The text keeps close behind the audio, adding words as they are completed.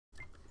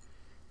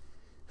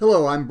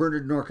Hello, I'm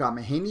Bernard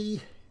Norcott-Mahany.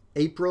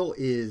 April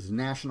is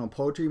National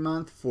Poetry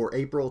Month. For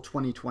April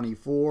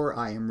 2024,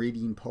 I am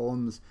reading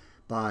poems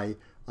by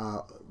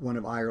one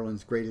of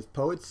Ireland's greatest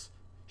poets,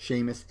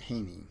 Seamus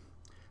Heaney.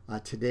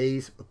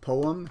 Today's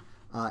poem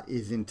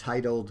is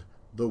entitled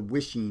The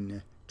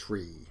Wishing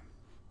Tree.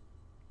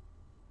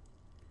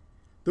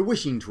 The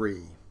Wishing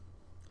Tree.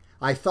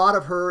 I thought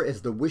of her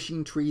as the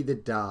wishing tree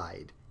that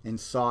died, and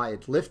saw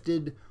it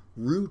lifted,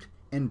 root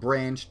and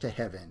branch to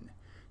heaven,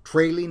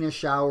 trailing a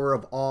shower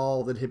of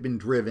all that had been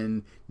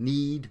driven,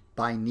 need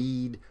by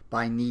need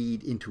by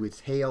need, into its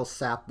hale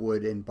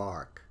sapwood and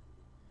bark.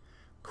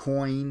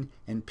 Coin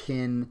and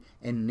pin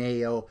and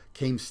nail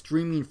came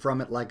streaming from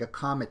it like a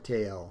comet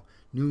tail,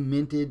 new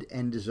minted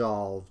and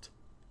dissolved.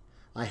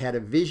 I had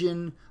a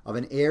vision of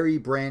an airy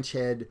branch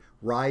head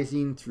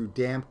rising through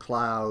damp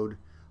cloud,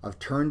 of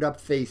turned up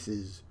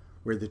faces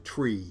where the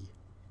tree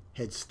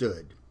had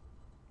stood.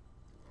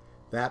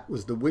 That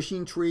was The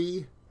Wishing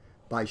Tree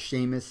by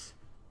Seamus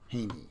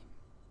Heaney.